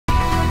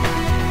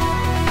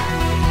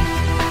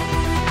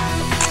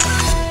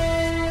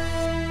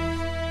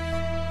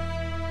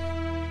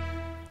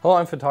Hello,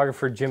 I'm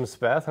photographer Jim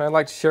Speth, and I'd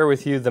like to share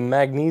with you the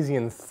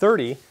Magnesian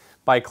 30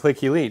 by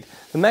Clik Elite.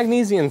 The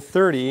Magnesian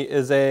 30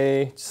 is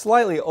a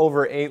slightly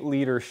over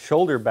 8-liter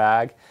shoulder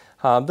bag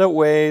that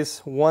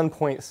weighs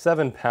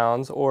 1.7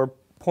 pounds or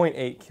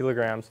 0.8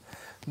 kilograms.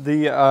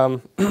 The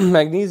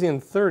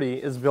Magnesian 30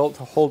 is built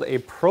to hold a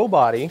pro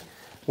body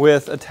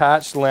with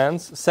attached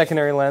lens,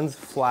 secondary lens,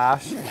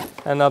 flash,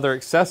 and other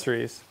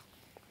accessories.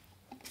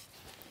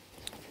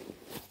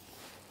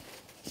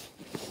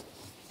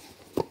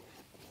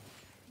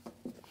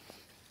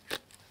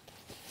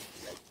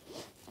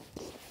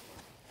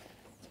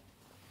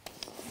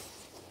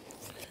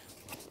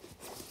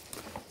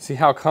 See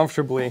how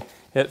comfortably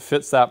it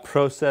fits that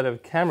pro set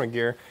of camera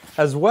gear.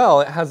 As well,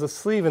 it has a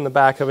sleeve in the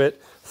back of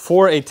it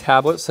for a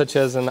tablet such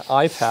as an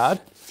iPad.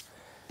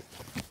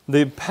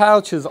 The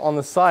pouches on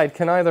the side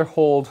can either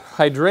hold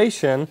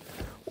hydration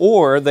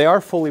or they are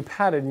fully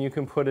padded and you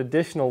can put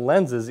additional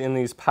lenses in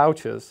these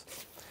pouches.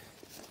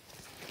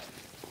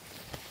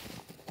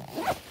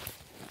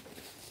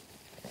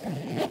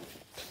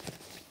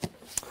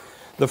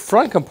 The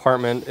front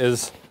compartment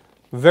is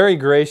very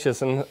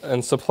gracious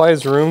and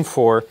supplies room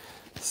for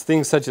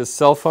things such as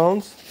cell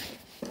phones,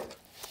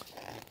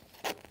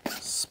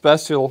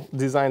 special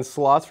designed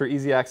slots for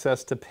easy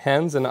access to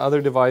pens and other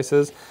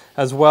devices,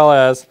 as well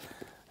as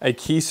a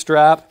key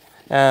strap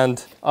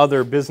and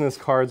other business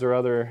cards or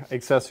other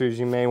accessories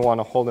you may want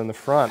to hold in the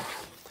front.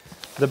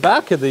 The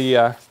back of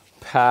the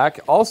pack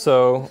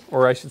also,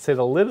 or I should say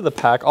the lid of the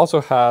pack,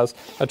 also has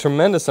a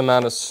tremendous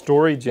amount of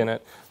storage in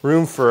it.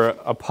 Room for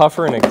a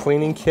puffer and a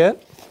cleaning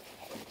kit,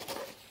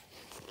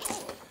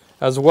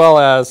 as well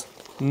as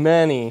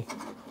many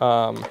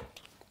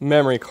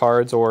memory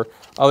cards or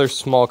other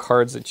small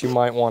cards that you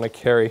might want to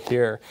carry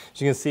here.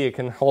 As you can see, it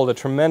can hold a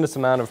tremendous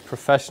amount of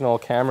professional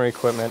camera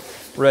equipment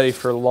ready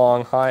for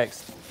long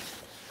hikes.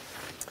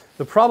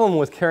 The problem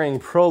with carrying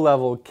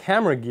pro-level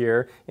camera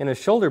gear in a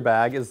shoulder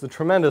bag is the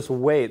tremendous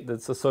weight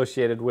that's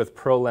associated with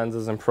pro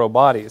lenses and pro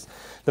bodies.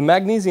 The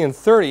Magnesian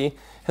 30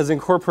 has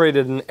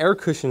incorporated an air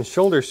cushion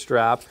shoulder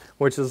strap,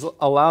 which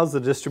allows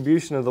the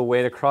distribution of the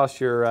weight across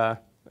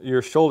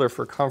your shoulder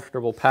for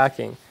comfortable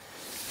packing.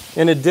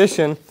 In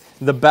addition,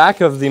 the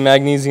back of the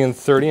Magnesian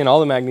 30 and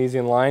all the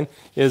Magnesian line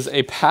is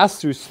a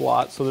pass-through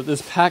slot so that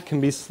this pack can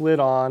be slid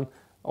on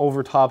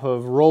over top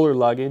of roller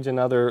luggage and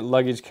other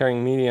luggage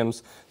carrying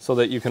mediums so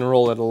that you can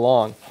roll it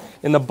along.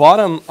 In the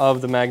bottom of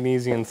the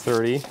Magnesian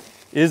 30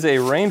 is a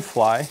rain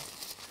fly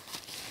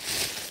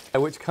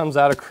which comes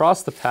out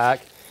across the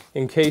pack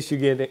in case you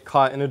get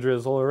caught in a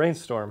drizzle or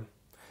rainstorm.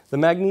 The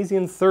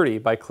Magnesian 30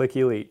 by Clik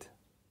Elite.